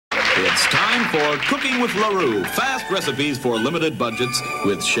It's time for Cooking with LaRue. Fast recipes for limited budgets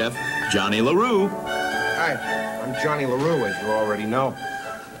with Chef Johnny LaRue. Hi, I'm Johnny LaRue, as you already know.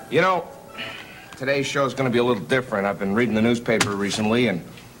 You know, today's show is going to be a little different. I've been reading the newspaper recently, and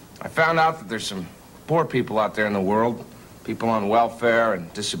I found out that there's some poor people out there in the world. People on welfare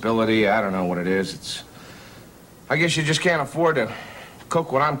and disability. I don't know what it is. I guess you just can't afford to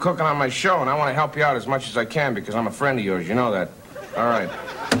cook what I'm cooking on my show, and I want to help you out as much as I can because I'm a friend of yours. You know that. All right.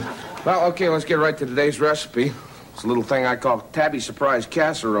 Well, okay, let's get right to today's recipe. It's a little thing I call Tabby Surprise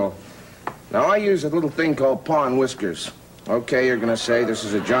Casserole. Now, I use a little thing called paw and whiskers. Okay, you're going to say this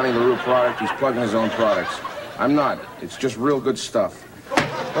is a Johnny LaRue product. He's plugging his own products. I'm not. It's just real good stuff.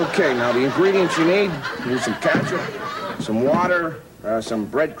 Okay, now the ingredients you need some ketchup, some water, some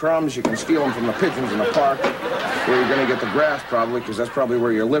breadcrumbs. You can steal them from the pigeons in the park, where you're going to get the grass probably, because that's probably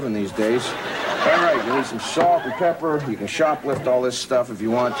where you're living these days. All right, you need some salt and pepper. You can shoplift all this stuff if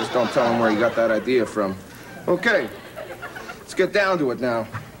you want. Just don't tell them where you got that idea from. Okay, let's get down to it now.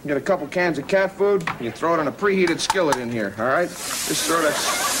 You get a couple cans of cat food. You throw it in a preheated skillet in here, all right? Just sort of...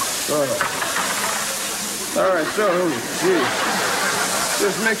 All right, so, geez.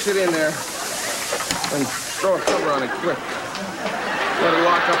 Just mix it in there and throw a cover on it quick. Let it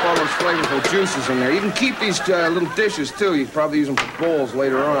lock up all those flavorful juices in there. You can keep these little dishes, too. You can probably use them for bowls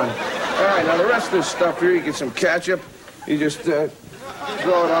later on. All right, now the rest of this stuff here, you get some ketchup. You just throw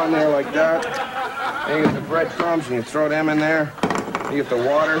it on there like that. And you get the breadcrumbs, and you throw them in there. You get the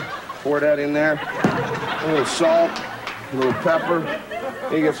water, pour that in there. A little salt, a little pepper.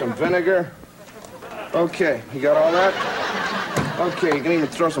 You get some vinegar. Okay, you got all that? Okay, you can even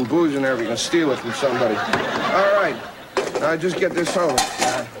throw some booze in there if you can steal it from somebody. All right, just get this over.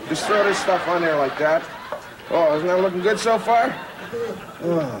 Just throw this stuff on there like that. Oh, isn't that looking good so far?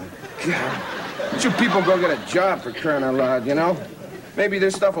 Oh, God. You people go get a job for crying out loud, you know? Maybe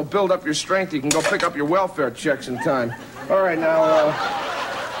this stuff will build up your strength. You can go pick up your welfare checks in time. All right, now,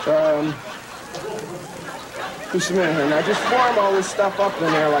 just a minute here. Now, just form all this stuff up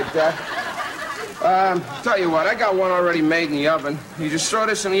in there like that. Tell you what, I got one already made in the oven. You just throw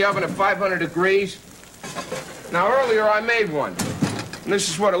this in the oven at 500 degrees. Now, earlier I made one. And this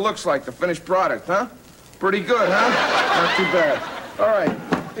is what it looks like, the finished product, huh? Pretty good, huh? Not too bad. All right,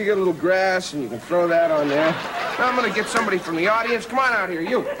 you get a little grass, and you can throw that on there. Now I'm gonna get somebody from the audience. Come on out here,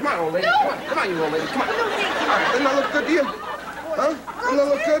 you. Come on, old lady. No. Come on, you old lady. Come on. All right, doesn't that look good to you? Huh? Doesn't that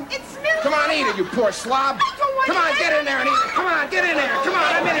look good? It smells. Come on, eat it, you poor slob. Come on, get in there and eat it. Come on, get in there. Come on,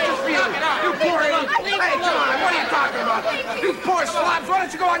 I made it just for you. You poor idiot. Hey, come on, what are you talking about? You poor slobs, why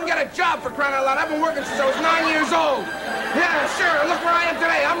don't you go out and get a job for crying out loud? I've been working since I was 9 years old. Yeah, sure, look where I am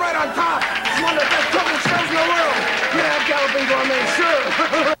today. I'm right on top. It's one of the best cooking shows in the world. Yeah, Galloping Gourmet,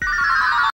 sure.